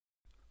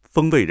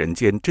风味人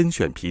间甄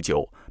选啤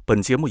酒。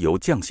本节目由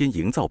匠心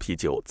营造啤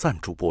酒赞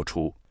助播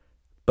出。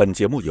本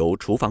节目由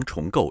厨房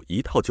重构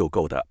一套就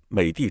购的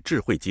美的智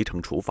慧集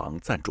成厨房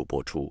赞助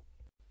播出。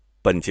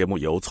本节目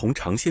由从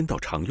尝鲜到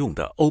常用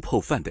的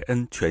OPPO Find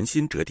N 全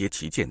新折叠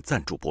旗舰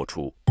赞助播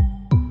出。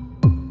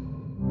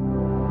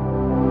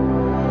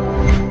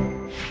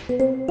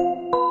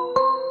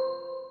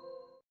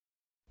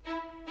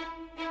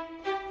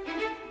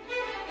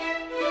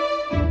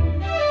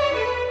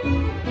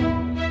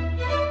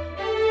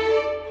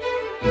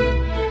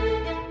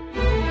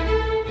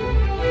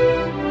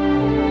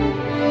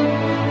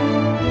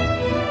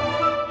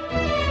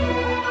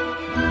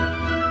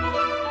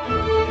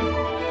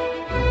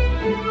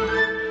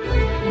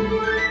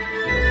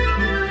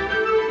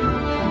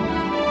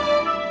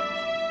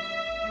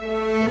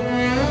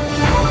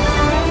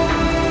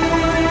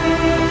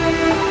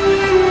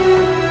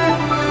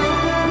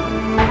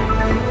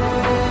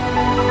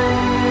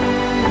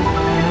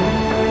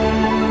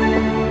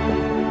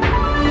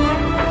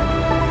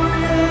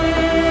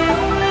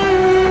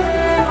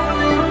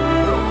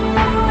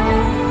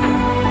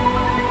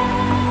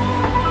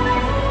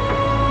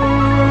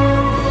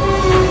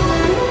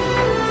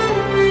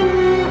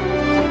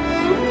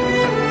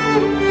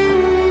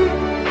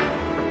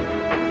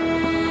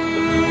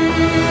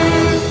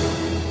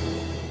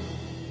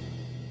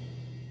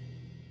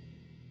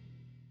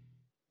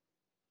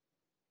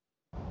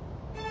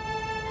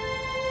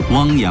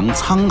汪洋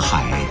沧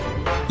海，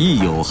亦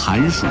有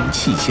寒暑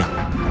气象。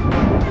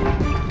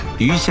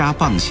鱼虾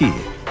蚌蟹，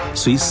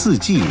随四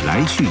季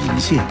来去隐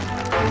现。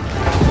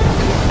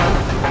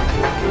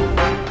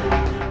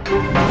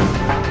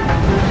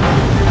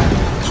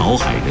讨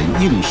海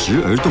人应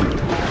时而动，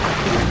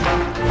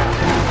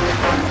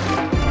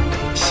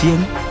鲜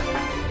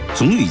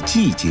总与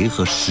季节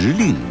和时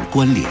令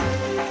关联。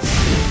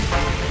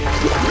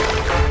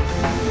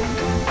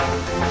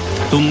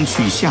冬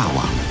去夏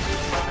往，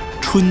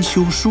春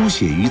秋书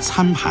写于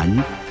餐盘，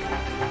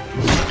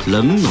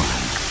冷暖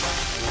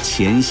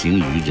前行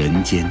于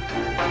人间。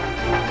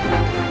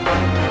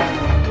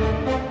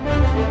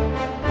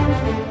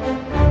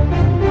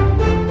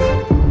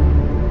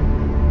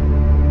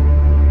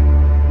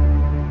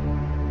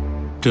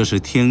这是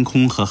天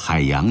空和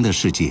海洋的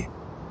世界，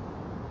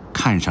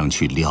看上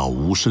去了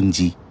无生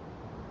机。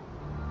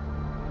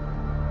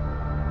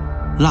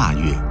腊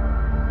月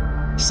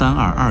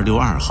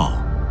32262号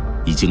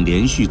已经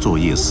连续作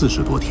业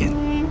40多天。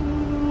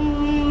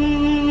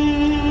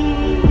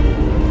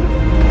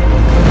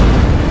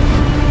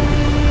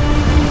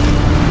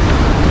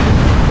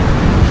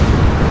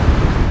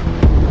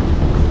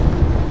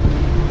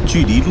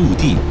距离陆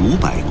地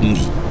500公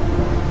里，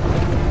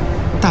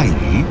带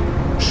鱼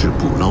是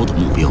捕捞的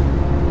目标。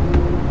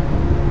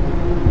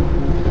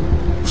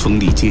风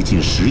力接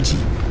近10级，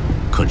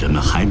可人们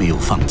还没有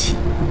放弃。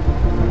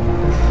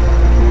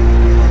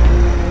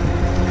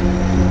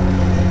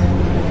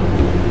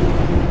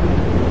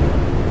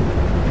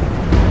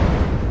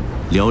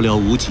寥寥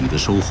无几的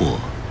收获，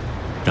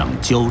让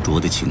焦灼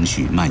的情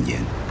绪蔓延。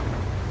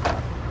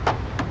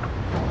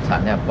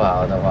产量不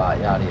好的话，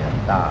压力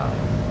很大。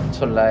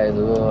出来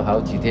如果好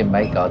几天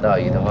没搞到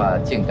鱼的话，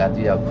竟然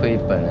就要亏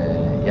本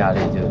了，压力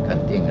就肯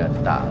定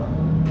很大了。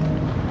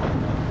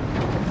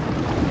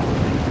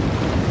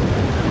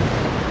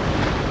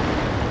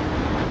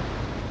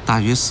大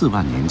约4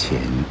万年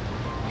前，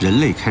人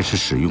类开始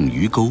使用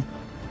鱼钩，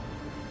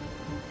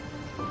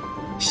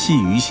细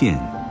鱼线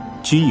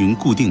均匀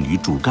固定于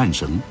主干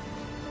绳，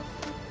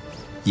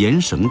沿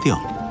绳钓，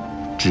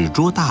只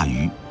捉大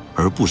鱼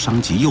而不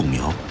伤及幼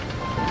苗，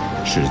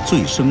是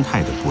最生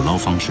态的捕捞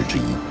方式之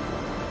一。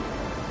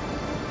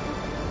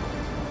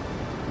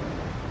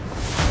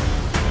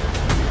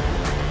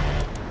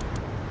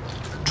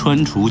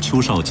川厨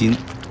邱少金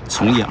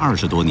从业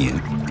20多年，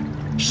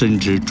深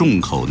知众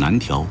口难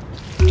调。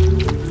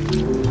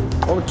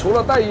我们除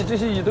了带鱼，这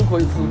些鱼都可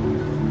以吃。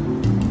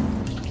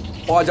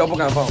花椒不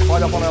敢放，花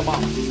椒放了骂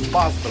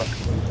死了。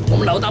我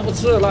们老大不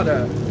吃辣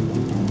的。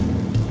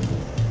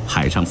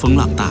海上风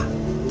浪大，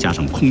加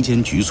上空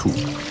间局促，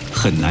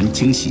很难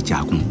精细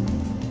加工。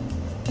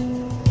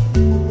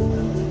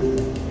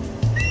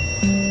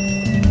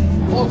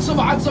哦，吃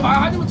饭，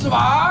喊你们吃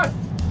饭。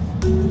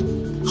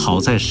好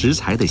在食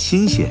材的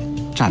新鲜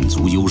占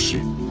足优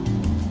势。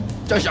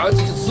叫小孩子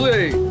去吃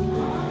哎。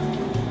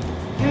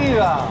鱼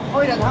啊，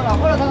喝一点汤啊，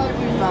喝了汤就不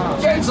行了。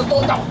坚持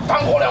多倒，汤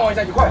喝2碗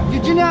下去快。你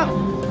今天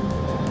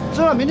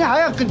吃了，明天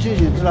还要更清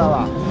醒，知道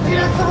吧？今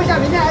天吃不下，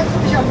明天还吃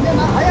不下，明天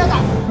还要打。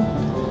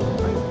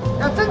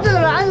要真正的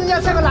男人，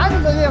要像个男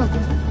人的样子。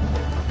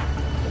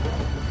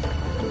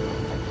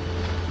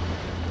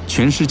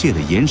全世界的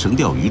沿绳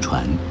钓鱼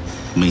船，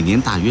每年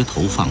大约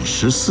投放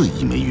14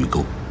亿枚鱼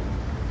钩。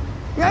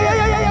呀！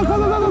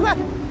快！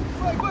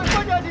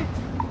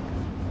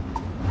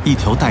一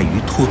条带鱼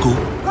脱钩。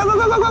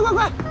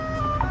快！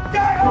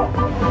加油！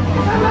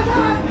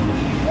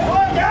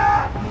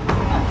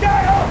加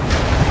油！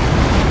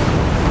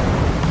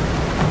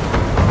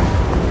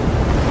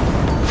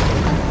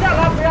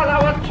不要拉，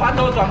我船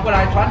头转过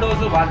来，船头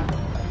是完。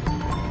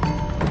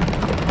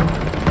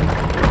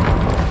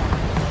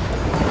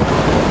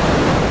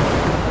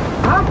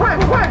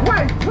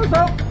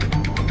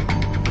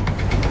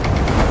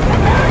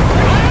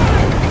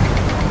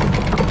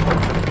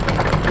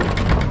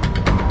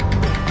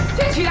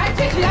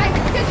起来，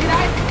捡起来！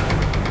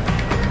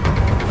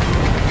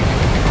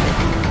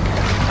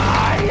哎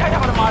呀，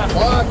我的妈呀！我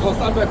靠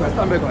，300块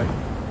，300块。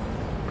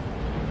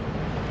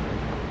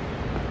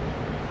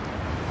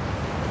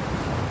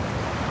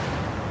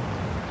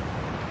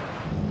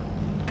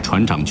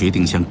船长决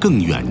定向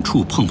更远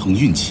处碰碰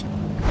运气，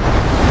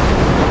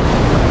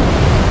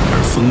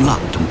而风浪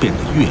正变得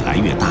越来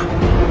越大。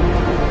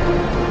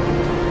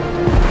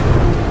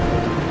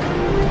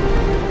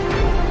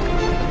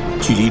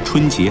距离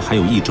春节还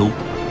有1周，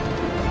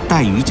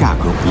带鱼价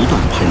格不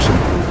断攀升，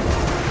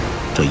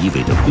这意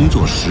味着工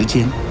作时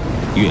间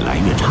越来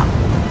越长。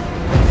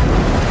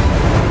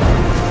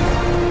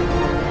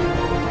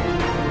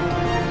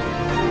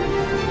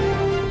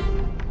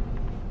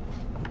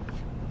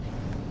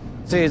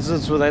这一次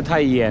出来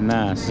太远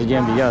了，时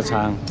间比较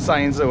长。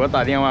上一次我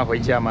打电话回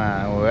家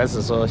嘛，我儿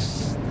子说，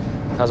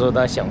他说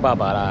他想爸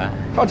爸了。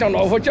他想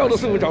老婆叫都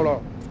睡不着了，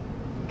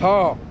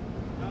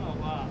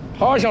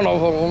他想老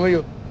婆，我没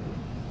有，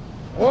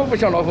我不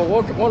想老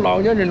婆，我老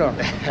年人了。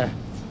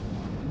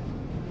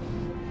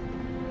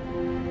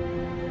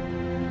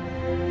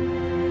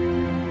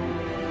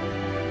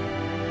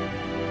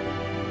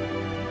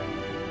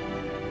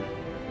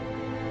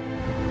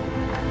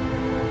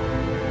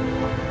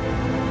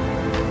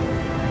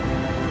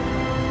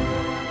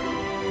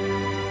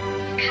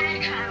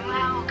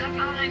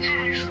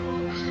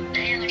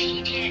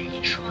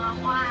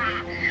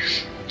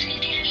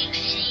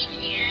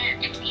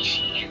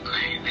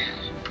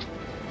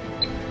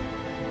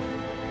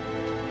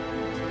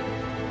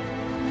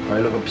快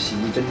乐个屁！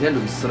整天累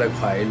死来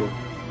快乐。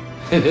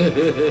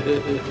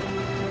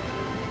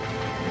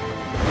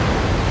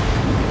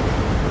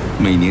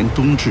每年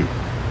冬至，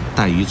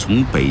带鱼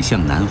从北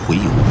向南回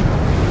游，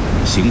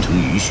形成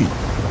鱼汛。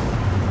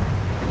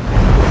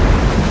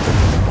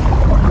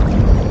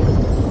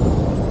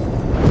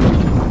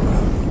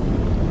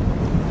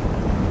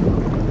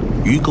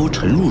鱼钩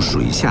沉入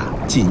水下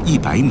近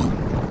100米，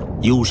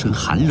幽深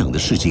寒冷的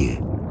世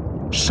界，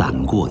闪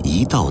过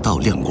一道道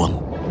亮光。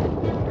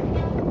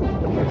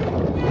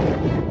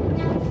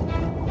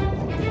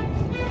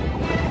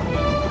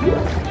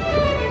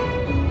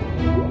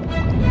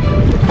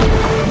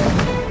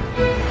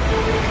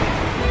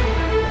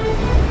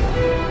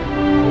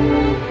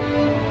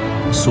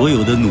所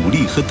有的努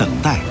力和等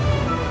待，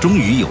终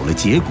于有了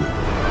结果。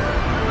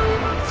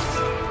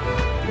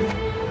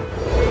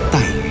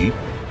带鱼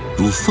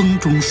如风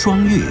中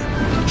霜月，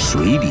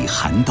水里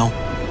寒刀。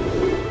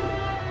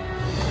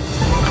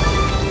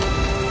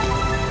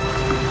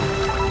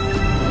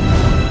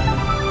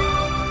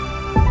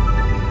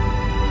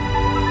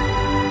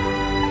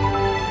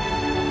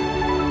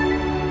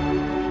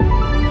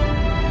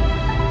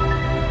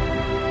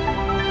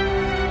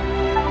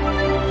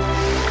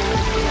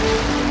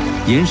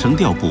沿绳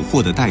钓捕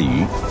获的带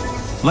鱼，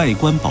外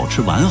观保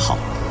持完好，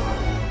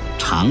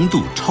长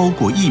度超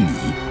过1米。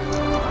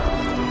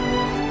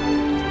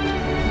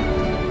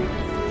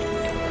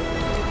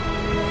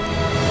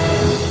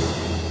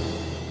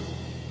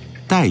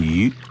带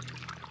鱼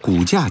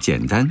骨架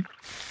简单，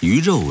鱼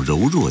肉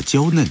柔弱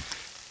娇嫩，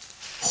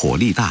火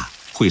力大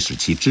会使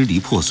其支离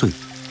破碎。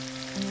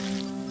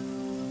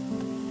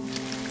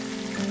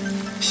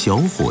小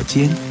火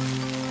煎，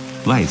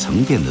外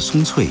层变得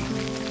松脆。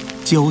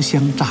焦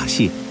香炸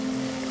蟹，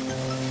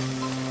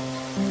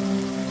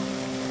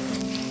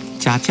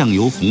加酱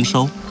油红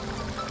烧，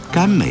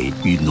甘美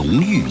与浓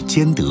郁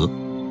兼得。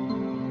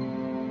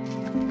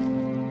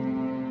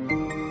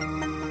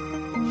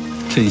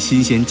趁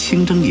新鲜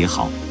清蒸也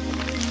好，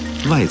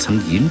外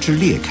层银汁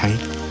裂开，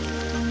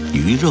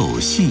鱼肉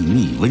细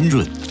腻温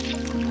润。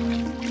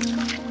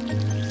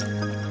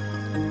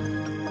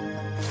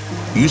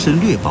鱼身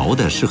略薄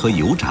的适合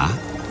油炸，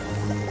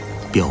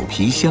表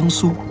皮香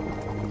酥。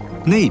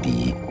内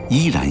里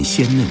依然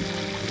鲜嫩。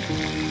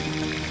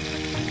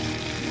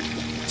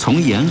从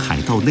沿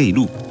海到内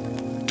陆，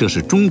这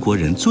是中国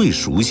人最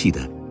熟悉的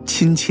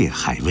亲切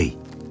海味。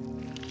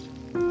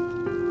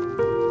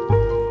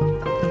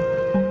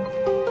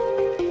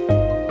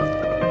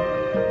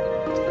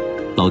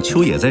老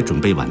邱也在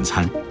准备晚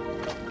餐，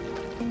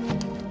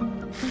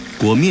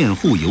裹面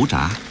糊油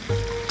炸，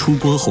出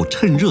锅后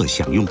趁热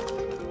享用。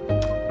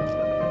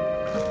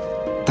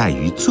带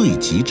鱼最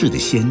极致的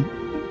鲜。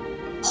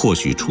或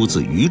许出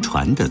自渔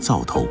船的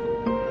灶头。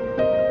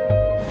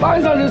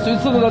山上人谁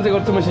吃得到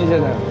这么新鲜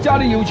的？家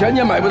里有钱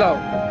也买不到。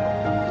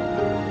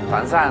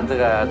船上这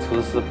个厨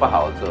师不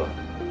好做，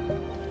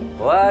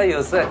我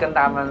有时跟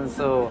他们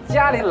说，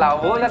家里老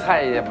婆的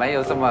菜也没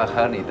有什么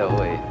合你的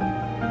味。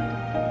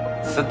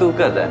10多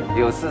个人，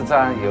有四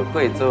川，有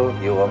贵州，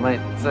有我们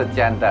浙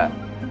江的，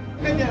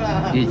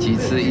一起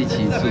吃一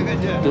起住，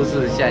都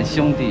是像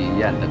兄弟一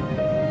样的。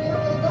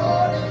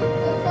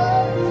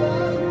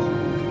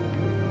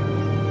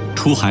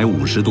出海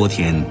50多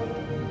天，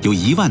有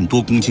1万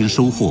多公斤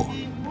收获。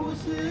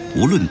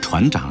无论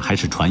船长还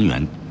是船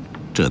员，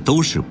这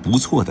都是不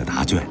错的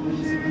答卷。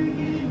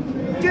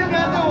今天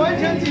的完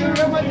全体育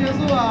快结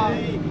束了。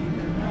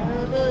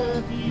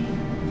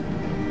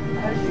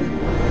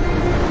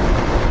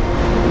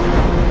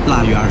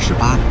腊月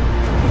28日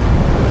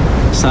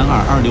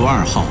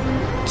，32262号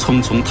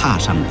匆匆踏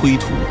上归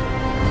途。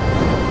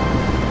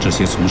这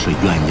些从事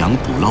远洋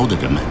捕捞的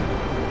人们，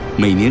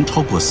每年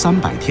超过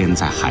300天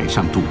在海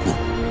上度过，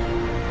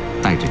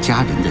带着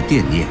家人的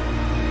惦念，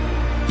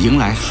迎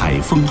来海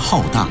风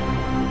浩荡，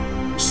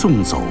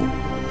送走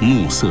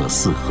暮色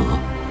四合。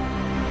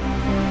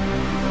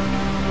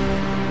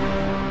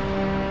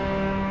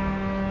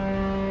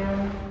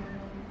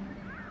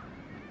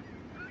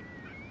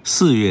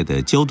4月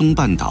的胶东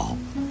半岛，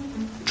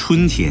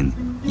春天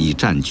已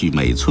占据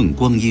每寸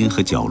光阴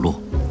和角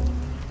落。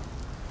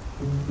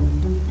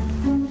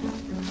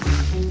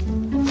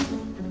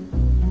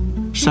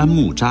山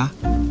木渣，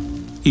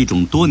一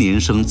种多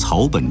年生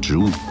草本植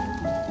物，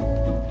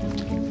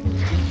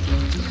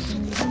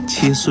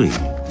切碎，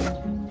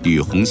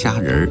与红虾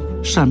仁、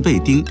扇贝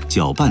丁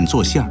搅拌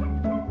做馅儿。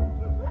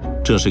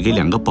这是给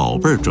2个宝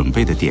贝儿准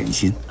备的点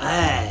心。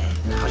哎，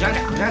好像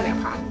点，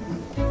哈，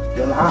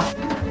有了哈，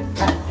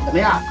看怎么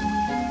样？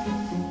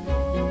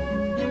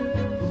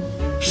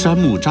山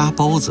木渣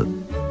包子，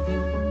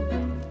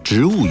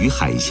植物与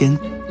海鲜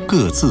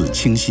各自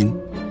清新。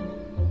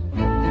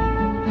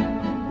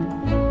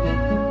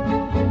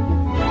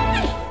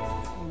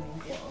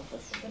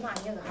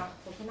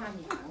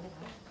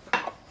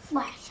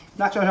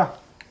那笑笑，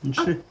你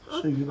吃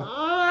鱼吧。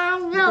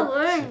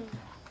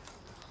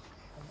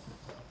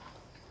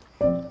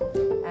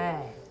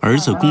儿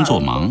子工作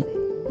忙，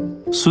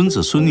孙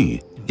子孙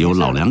女由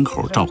老两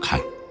口照看。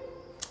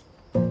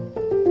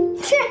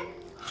吃，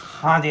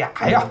好的呀！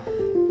哎呀，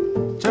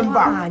真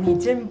棒！啊，你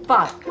真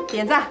棒，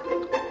点赞。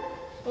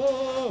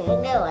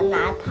给我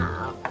拿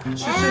糖。我要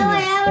吃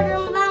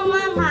棒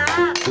棒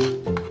糖。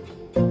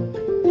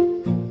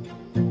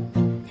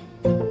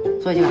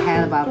说这个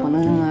孩子吧，不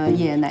能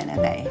爷爷奶奶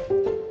带，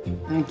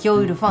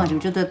教育的方式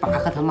就得爸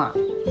和他妈。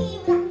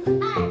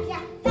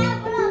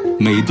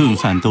每顿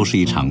饭都是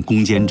一场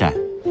攻坚战，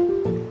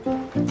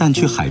但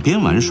去海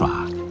边玩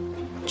耍，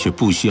却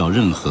不需要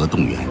任何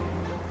动员。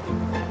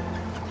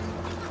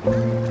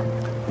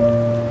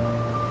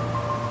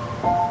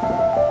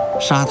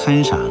沙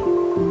滩上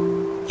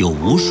有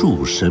无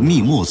数神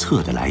秘莫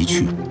测的来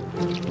去。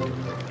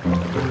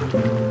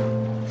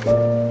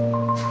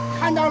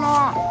看到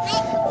了，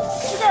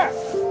这儿，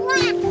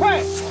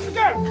快，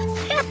这儿。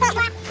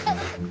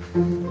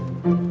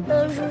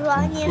老师说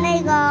你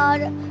那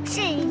个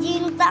是已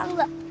经脏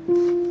了，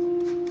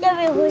要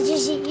不要回去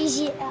洗一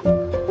洗？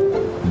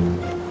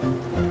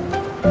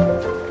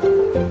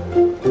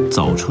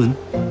早春，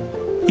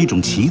一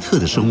种奇特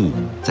的生物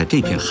在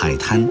这片海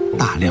滩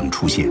大量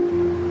出现。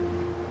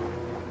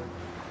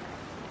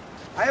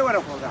哎，我的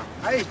伙子，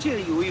哎，这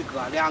有1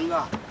个、2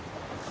个，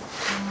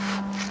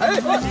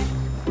哎，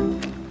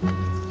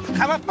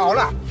看我跑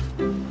了。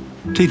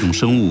这种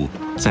生物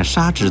在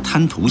沙质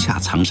滩涂下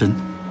藏身，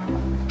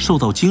受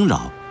到惊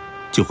扰，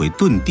就会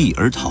遁地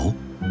而逃。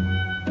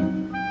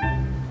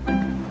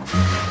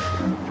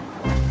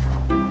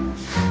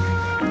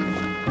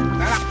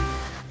来了，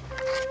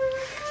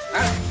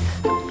来了。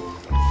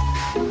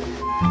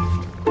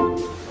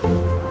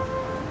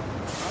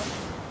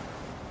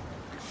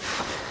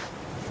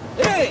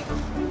哎，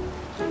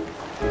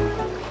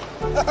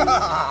哈哈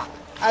哈！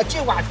哎，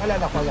这挖出来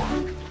的伙子，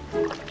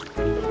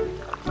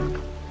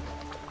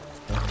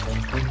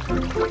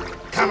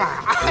看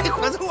吧，哎，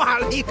伙子挖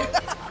了一个。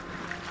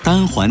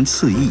单环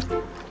刺翼，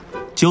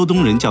胶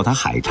东人叫它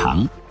海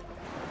肠，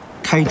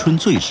开春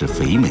最是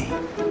肥美。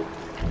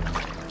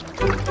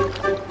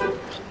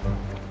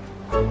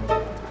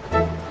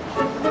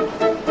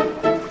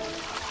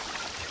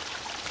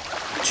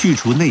去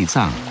除内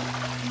脏，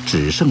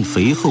只剩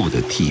肥厚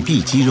的体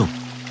壁肌肉，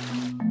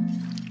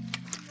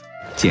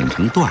剪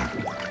成段儿，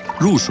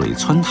入水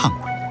汆烫，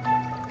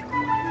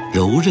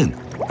柔韧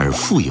而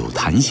富有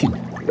弹性。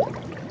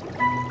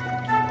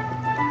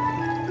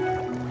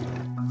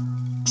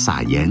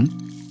撒盐，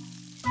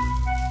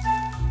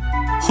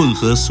混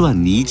合蒜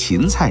泥、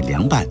芹菜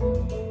凉拌，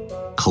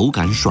口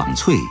感爽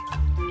脆，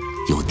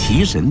有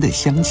提神的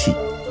香气。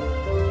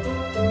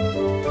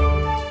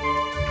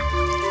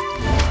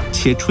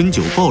切春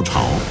韭爆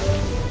炒，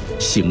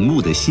醒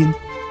目的心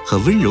和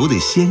温柔的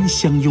鲜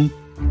相拥。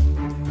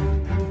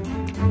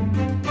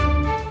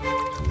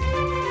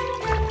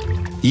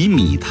以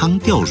米汤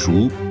吊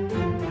熟，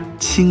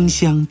清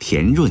香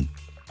甜润。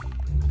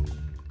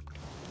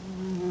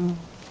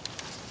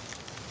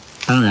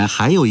当然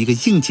还有一个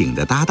应景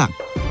的搭档，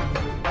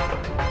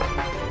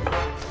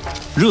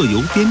热油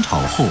煸炒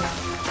后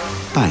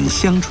拌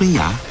香椿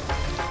芽，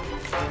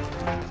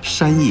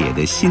山野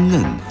的新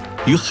嫩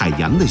与海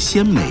洋的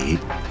鲜美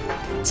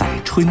在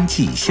春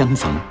季相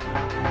逢。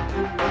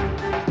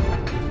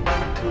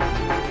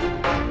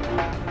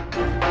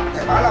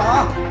太完了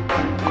啊！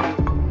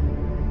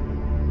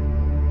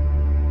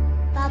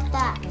爸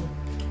爸，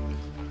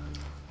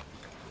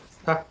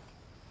看，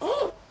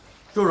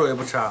肉肉也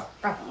不吃啊？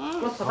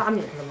我吃大米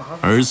了吗？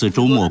儿子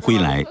周末归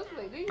来，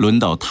轮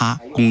到他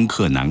攻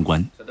克难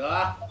关。小德，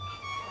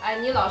哎，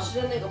你老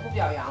师那个不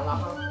表扬了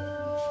哈？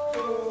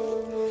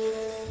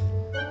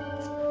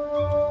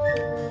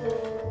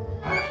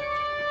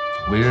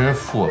为人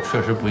父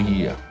确实不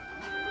易呀，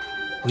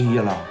不易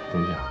了，不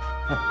易。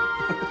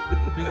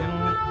毕竟。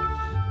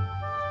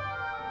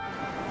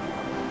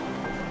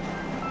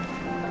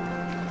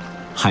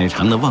海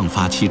肠的旺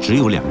发期只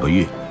有2个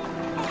月，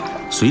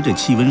随着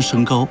气温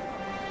升高，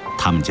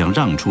他们将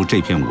让出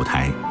这片舞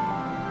台，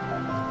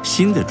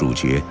新的主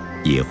角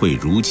也会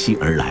如期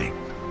而来。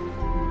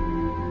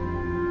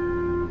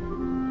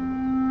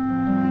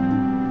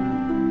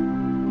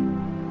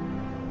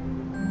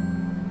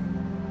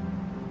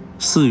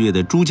4月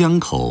的珠江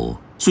口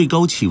最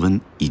高气温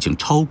已经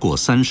超过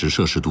30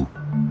摄氏度。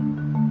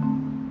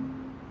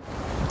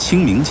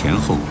清明前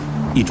后，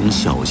一种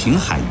小型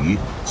海鱼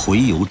洄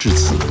游至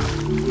此。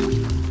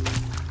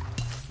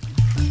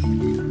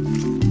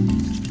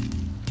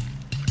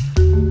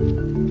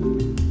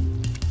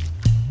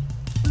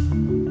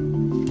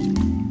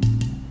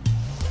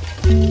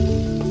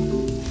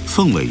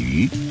凤尾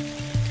鱼，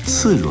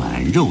刺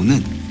软肉嫩，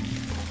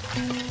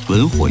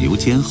文火油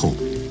煎后，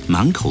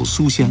满口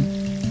酥香。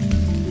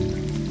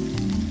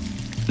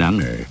然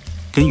而，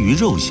跟鱼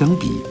肉相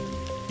比，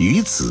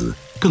鱼籽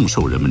更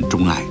受人们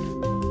钟爱。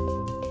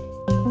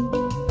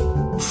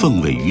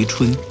凤尾鱼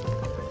春，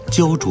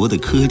焦灼的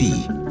颗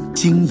粒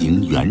晶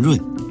莹圆润，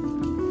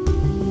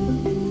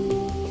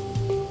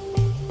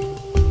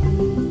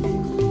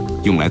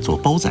用来做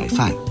煲仔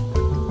饭。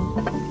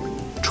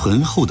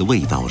醇厚的味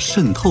道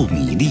渗透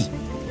米粒，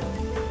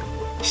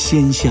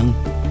鲜香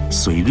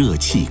随热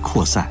气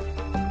扩散。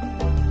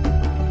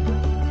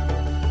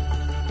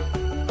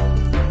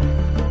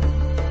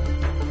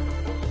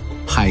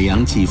海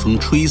洋季风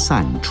吹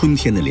散春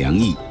天的凉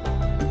意，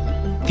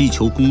地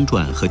球公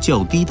转和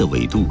较低的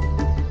纬度，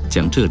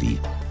将这里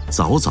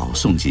早早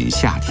送进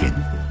夏天。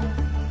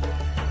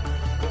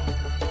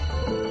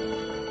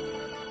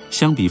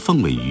相比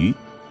凤尾鱼，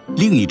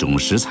另一种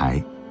食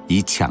材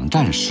已抢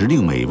占时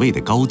令美味的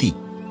高地。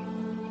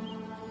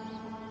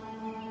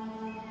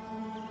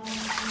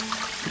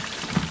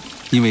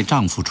因为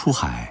丈夫出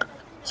海，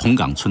红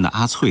岗村的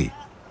阿翠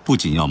不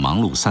仅要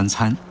忙碌3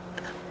餐，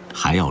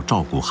还要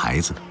照顾孩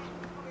子。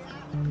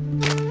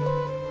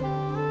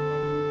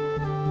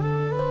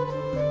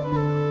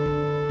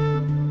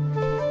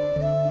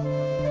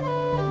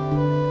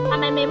係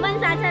咪未炆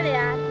晒出嚟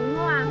啊？點炆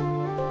啊？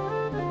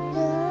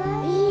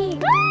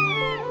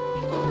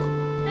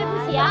對不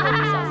起啊，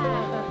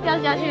掉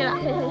下去了。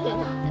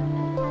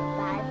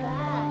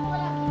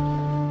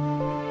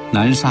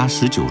南沙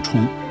19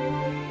冲，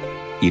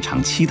一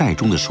场期待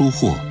中的收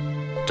获，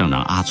正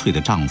让阿翠的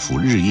丈夫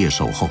日夜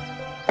守候。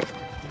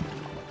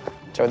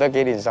做多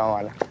幾年上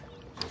岸啦，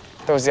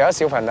到時候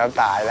小朋友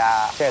大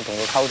啦，即係同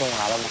佢溝通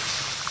下啦嘛。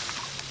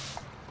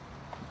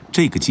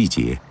这个季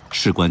节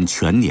事关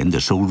全年的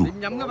收入。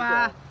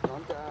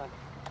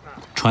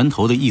船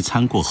头的一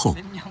餐过后，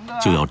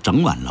就要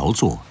整晚劳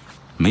作，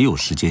没有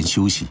时间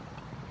休息。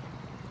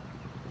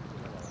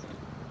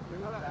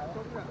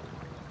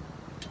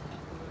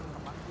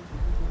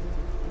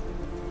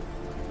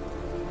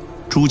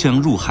珠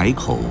江入海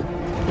口，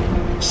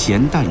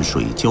咸淡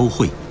水交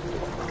汇，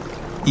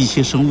一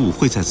些生物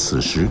会在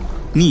此时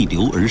逆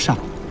流而上。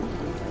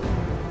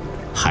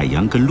海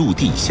洋跟陆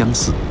地相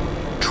似，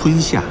春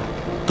夏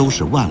都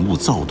是万物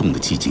躁动的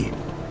季节。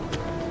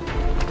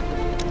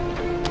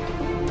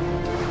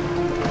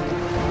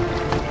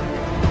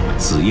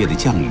子夜的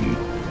降雨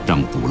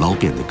让捕捞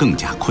变得更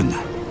加困难。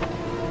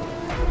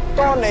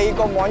當你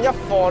個網一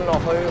放落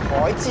去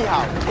海之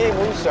後，基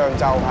本上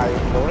就係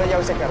冇得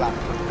休息㗎啦。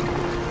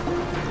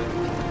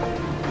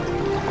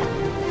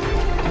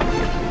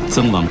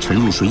增网沉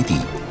入水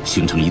底，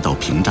形成一道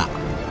屏障。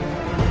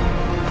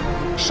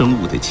生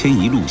物的迁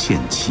移路线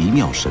奇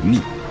妙神秘，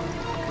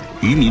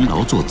渔民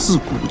劳作自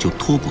古就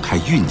脱不开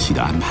运气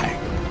的安排。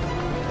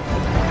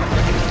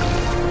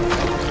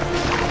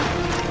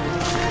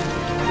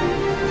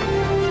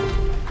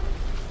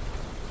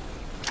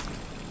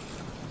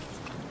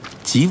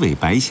鲫尾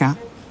白虾，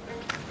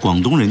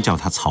广东人叫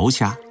它曹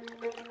虾，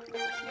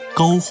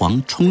膏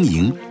黄充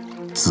盈，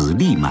籽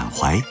粒满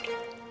怀。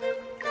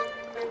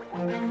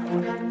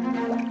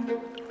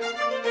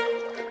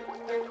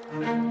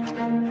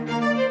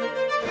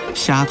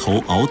虾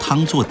头熬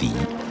汤做底，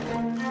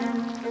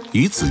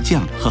鱼子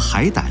酱和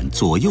海胆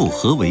左右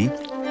合围，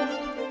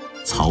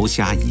曹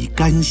虾以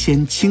甘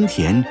鲜清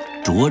甜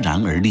卓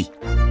然而立。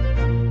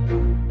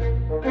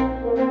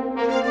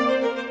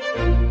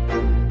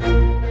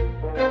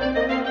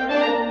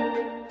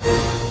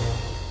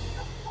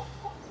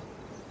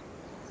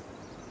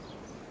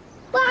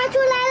哇，出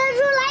来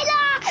了，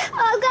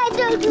快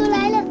就出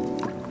来了！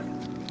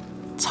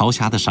曹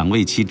虾的赏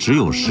味期只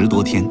有10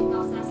多天，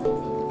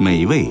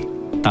美味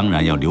当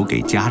然要留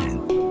给家人。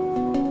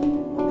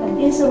肯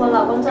定是我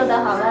老公做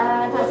得好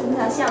啦，他经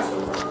常笑死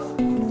我。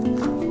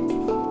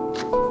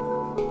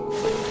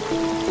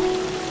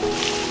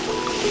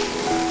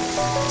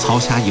曹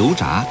虾油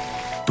炸，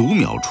读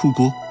秒出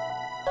锅，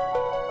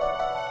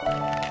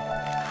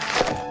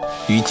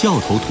与教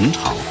头同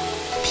炒，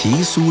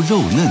皮酥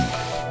肉嫩，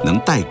能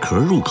带壳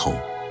入口。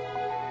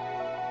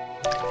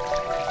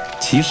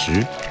其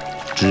实，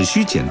只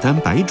需简单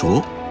白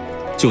灼，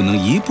就能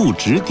一步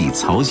直抵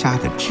曹虾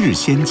的至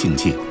鲜境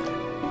界。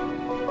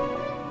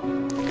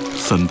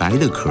粉白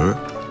的壳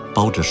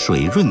包着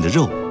水润的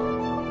肉，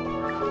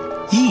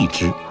一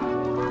只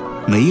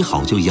美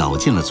好就咬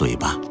进了嘴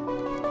巴。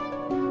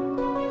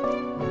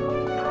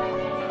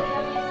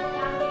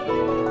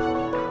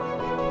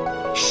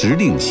时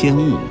令鲜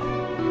物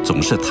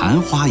总是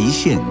昙花一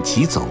现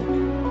即走，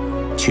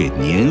却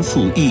年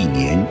复一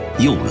年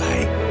又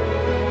来。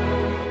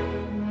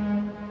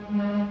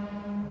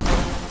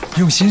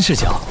用新视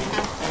角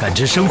感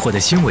知生活的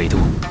新维度，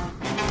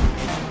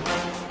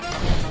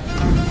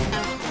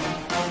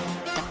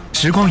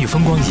时光与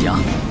风光一样，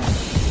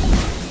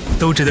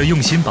都值得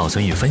用心保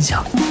存与分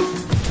享。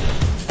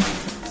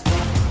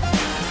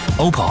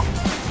OPPO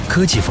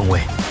科技风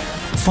味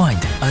Find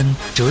N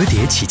折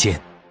叠旗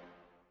舰。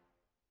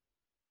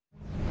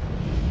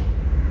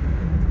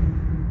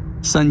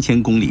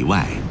3000公里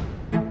外，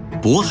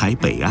渤海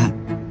北岸，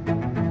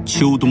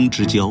秋冬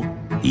之交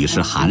已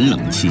是寒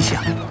冷气象。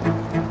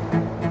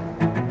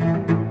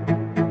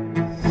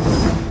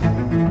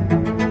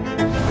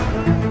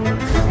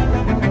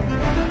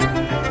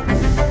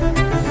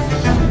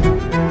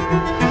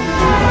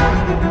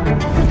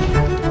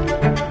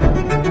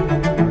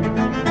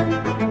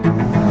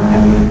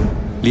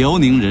辽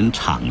宁人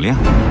敞亮，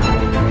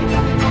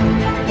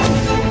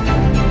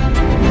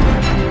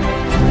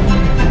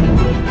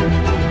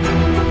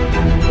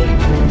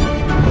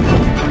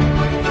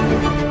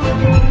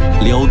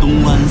辽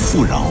东湾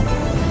富饶，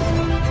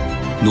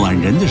暖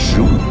人的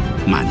食物，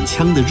满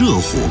腔的热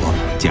火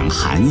将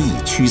寒意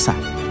驱散。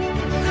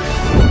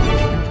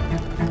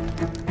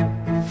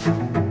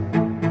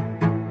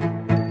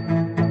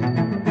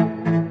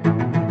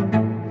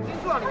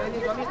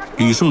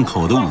旅顺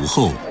口的午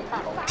后，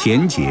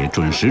田姐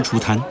准时出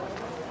摊。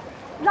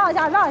让一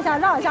下，让一下，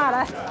让一下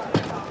来。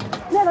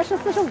那个是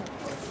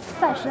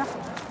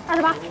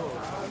45，30，28。啊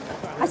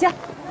行，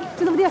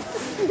就这么定。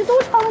你这都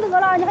称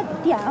得了，你还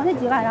点上那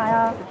几干啥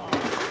呀？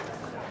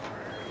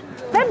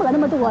别抹那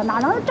么多，哪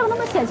能挣那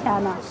么些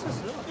钱呢？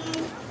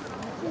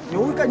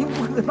牛感情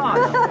不可大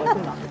呀。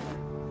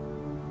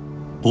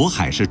渤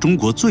海是中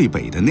国最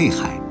北的内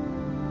海，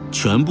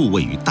全部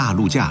位于大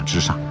陆架之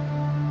上。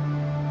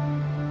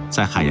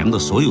在海洋的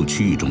所有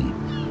区域中，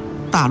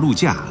大陆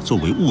架作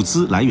为物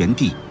资来源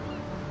地，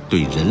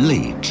对人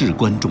类至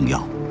关重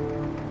要。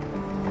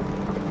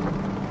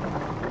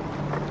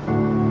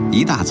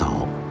一大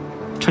早，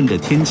趁着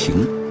天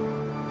晴，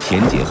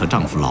田姐和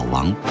丈夫老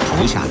王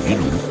投下鱼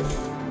笼。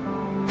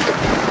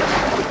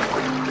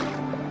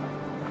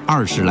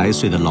20来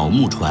岁的老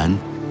木船，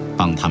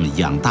帮他们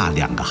养大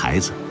2个孩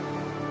子。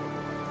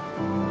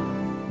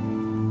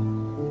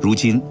如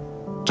今，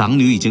长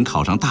女已经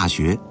考上大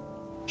学，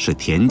是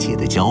田姐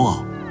的骄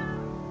傲。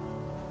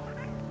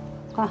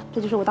啊，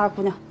这就是我大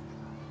姑娘，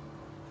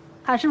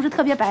看是不是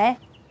特别白？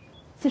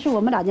其实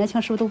我们俩年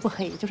轻时候都不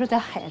黑，就是在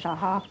海上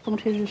哈，风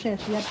吹日晒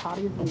时间长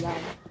了就不一样了。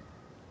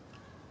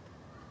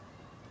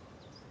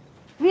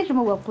为什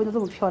么我姑娘这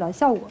么漂亮，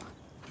像我？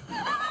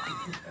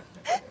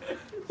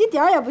一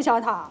点也不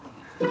像她。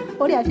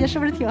我脸皮是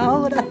不是挺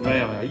厚的？没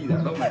有没有，一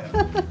点都没有。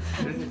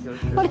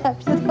我脸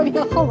皮特别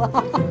厚啊。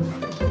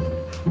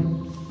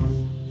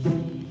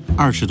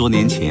20多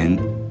年前，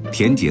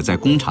田姐在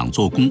工厂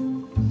做工，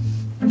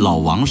老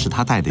王是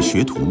她带的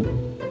学徒。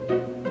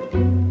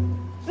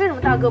为什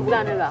么大哥不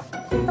干这个？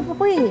他不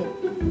会，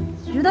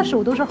鱼的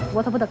手都是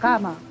活，他不得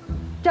干吗？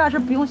这样是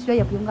不用学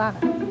也不用干了，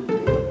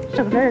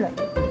省事儿了。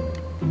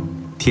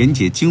田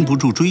姐经不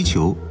住追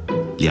求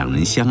，2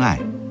人相爱，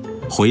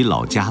回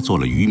老家做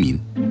了渔民。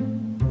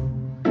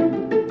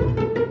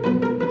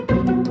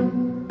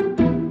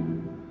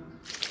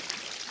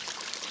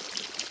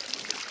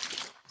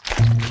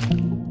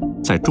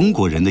在中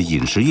国人的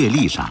饮食阅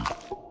历上，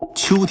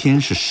秋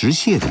天是食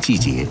蟹的季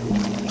节，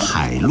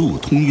海陆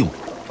通用。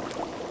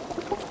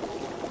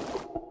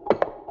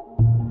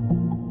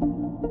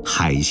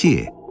海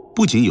蟹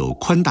不仅有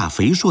宽大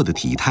肥硕的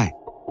体态，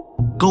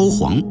膏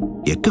黄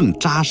也更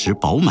扎实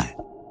饱满。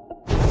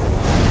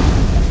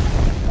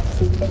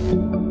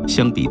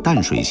相比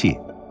淡水蟹，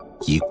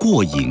以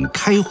过瘾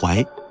开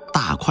怀、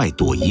大快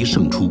朵颐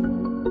胜出。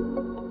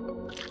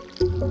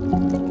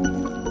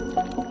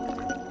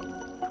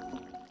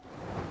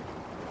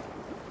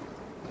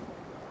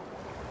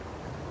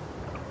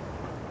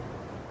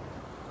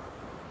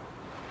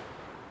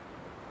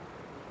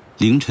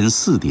凌晨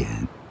4点，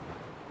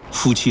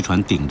夫妻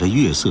船顶着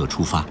月色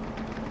出发。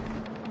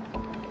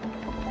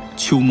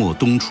秋末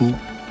冬初，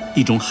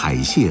一种海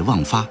蟹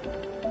忘发，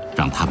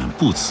让他们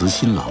不辞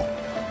辛劳。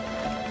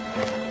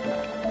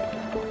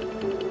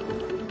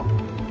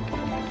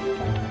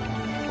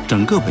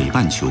整个北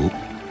半球，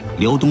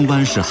辽东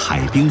湾是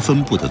海冰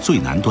分布的最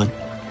南端，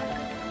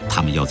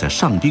他们要在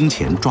上冰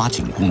前抓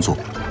紧工作。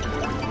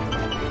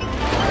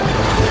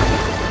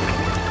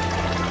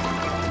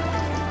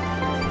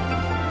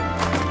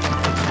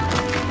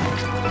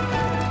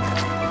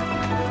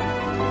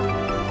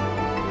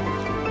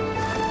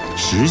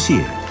石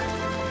蟹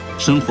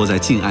生活在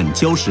近岸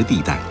礁石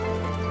地带，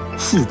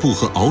腹部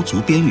和螯足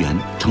边缘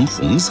呈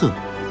红色，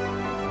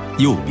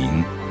又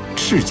名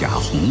赤甲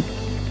红。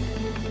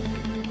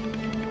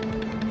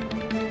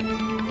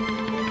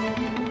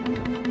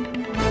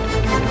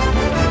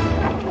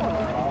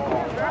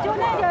就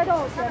那点东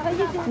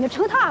西，你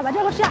称它吧，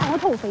这个虾红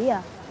透肥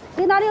呀，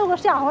给拿6个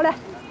虾红来，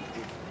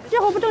这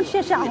会不正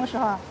吃虾红时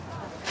候？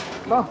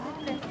啊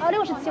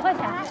，67块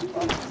钱。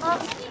啊。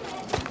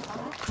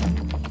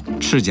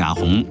赤甲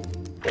红，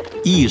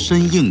一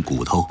身硬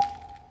骨头，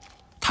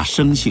它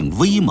生性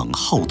威猛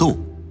好斗，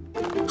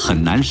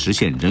很难实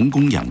现人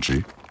工养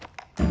殖。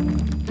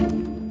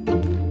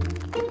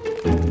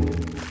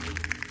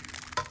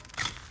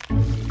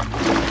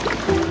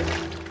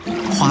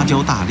花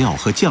椒大料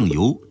和酱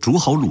油煮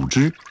好卤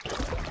汁，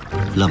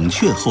冷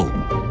却后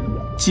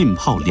浸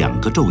泡2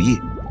个昼夜。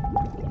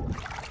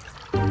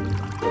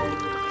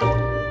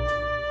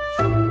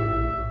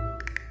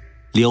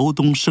辽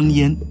东生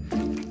腌，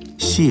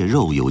蟹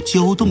肉有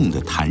胶冻的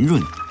弹润，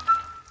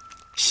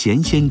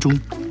咸鲜中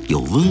有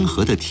温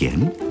和的甜。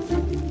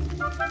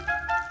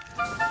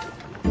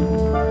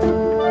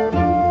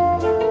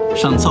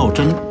上灶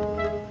蒸，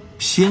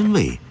鲜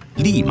味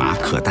立马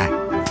可待。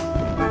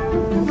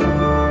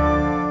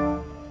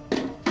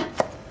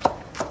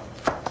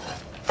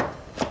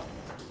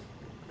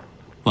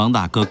王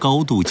大哥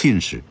高度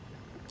近视，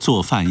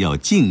做饭要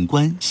静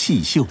观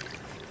细嗅。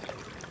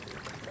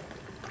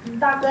你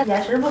大哥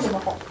眼神不怎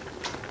么好。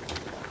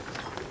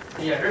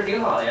眼神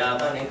挺好的呀，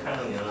当年看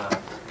上您了。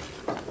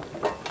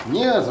你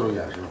也是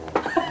眼神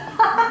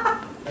好。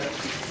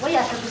我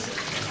眼神不行。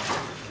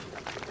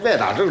歪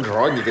打正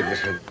着，你跟你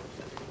说。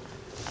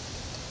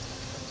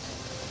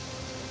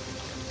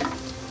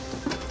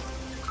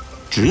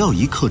只要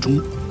1刻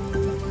钟，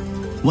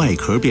外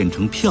壳变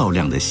成漂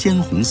亮的鲜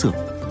红色。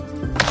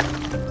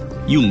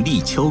用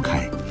力敲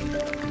开，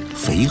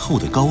肥厚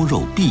的膏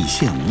肉毕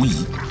现无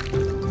疑。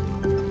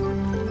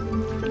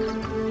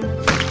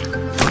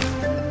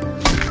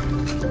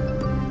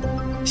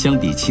相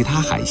比其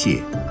他海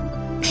蟹，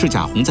赤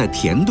甲红在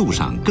甜度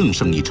上更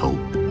胜一筹，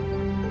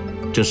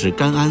这是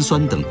甘氨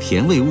酸等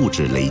甜味物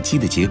质累积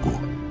的结果。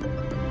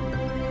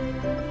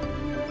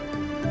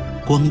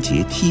光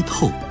洁剔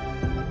透，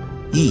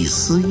一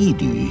丝一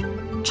缕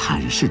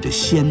阐释着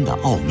鲜的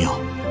奥妙。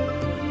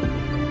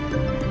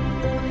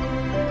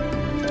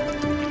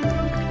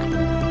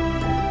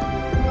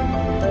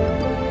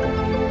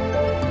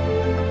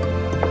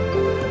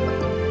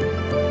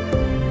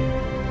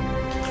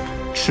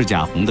赤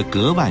甲红的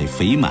格外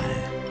肥满，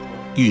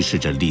预示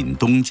着凛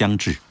冬将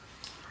至。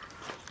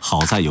好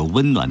在有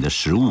温暖的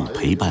食物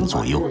陪伴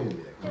左右。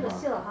这个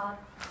细了哈。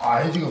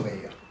哎，这个肥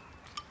呀，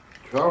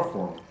全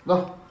红了。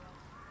那，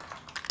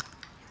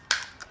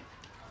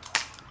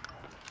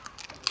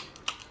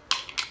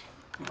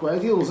关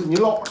键都是你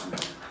老人。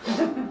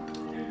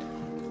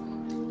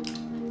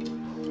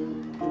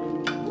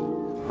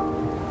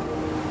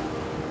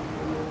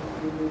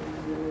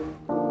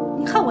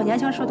你看我年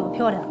轻时候多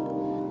漂亮。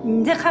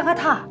你再看看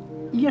他，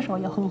越说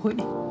越后悔。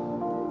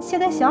现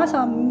在想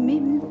想没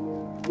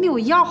有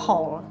一样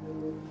好啊。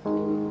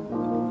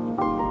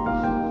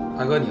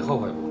大哥，你后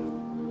悔不？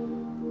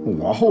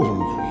我后什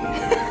么悔？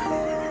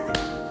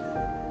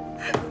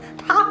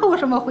他后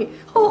什么悔？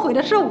后悔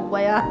的是我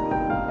呀。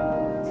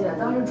姐，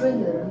当时追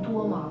你的人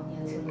多吗？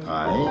年轻的时候。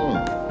哎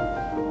呀，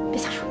别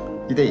瞎说。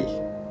你得。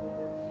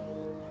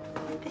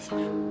别瞎说。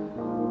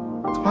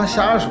他妈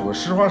瞎说，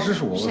实话实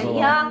说。谁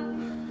呀？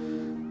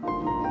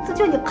这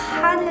叫你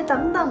看着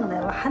等等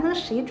的，我还能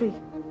谁追？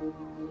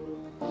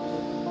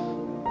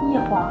一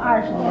晃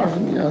20年。20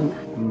年。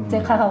再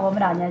看看我们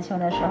俩年轻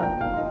的时候。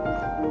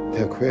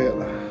太快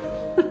了。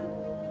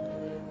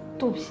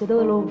肚皮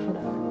都露出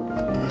来了。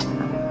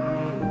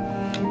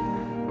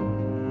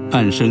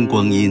半生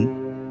光阴，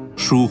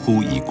疏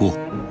忽已过。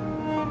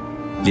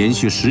连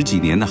续10几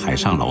年的海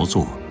上劳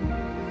作，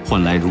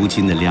换来如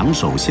今的两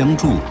手相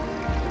助，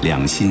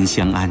两心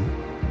相安。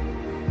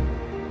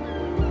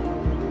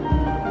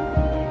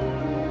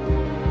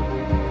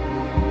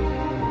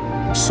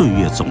岁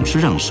月总是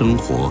让生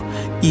活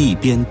一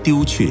边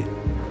丢却，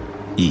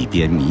一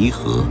边弥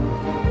合。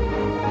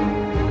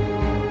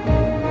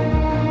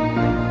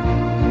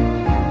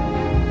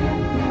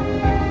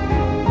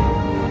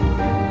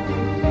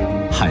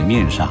海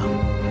面上，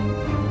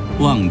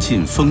望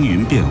尽风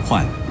云变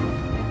幻，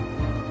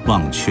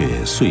忘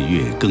却岁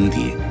月更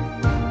迭。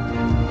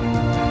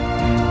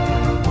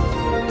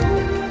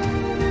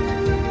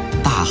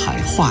大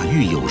海化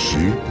育有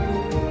时，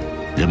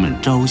人们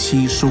朝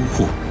夕收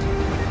获。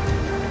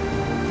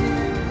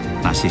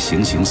那些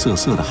形形色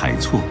色的海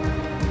错，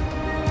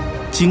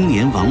经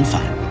年往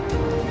返，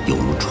有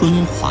如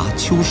春华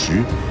秋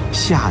实，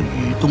夏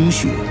雨冬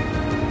雪，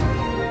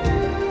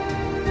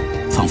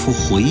仿佛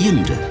回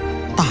应着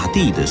大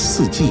地的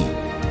四季，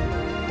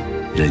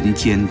人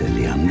间的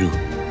凉热。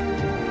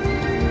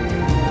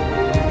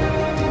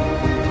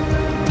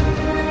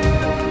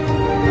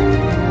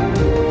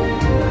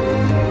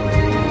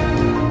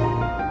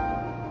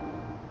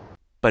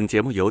本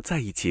节目由在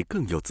一起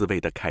更有滋味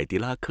的凯迪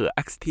拉克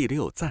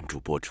XT6赞助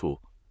播出。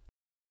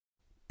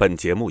本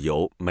节目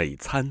由美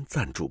餐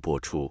赞助播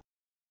出。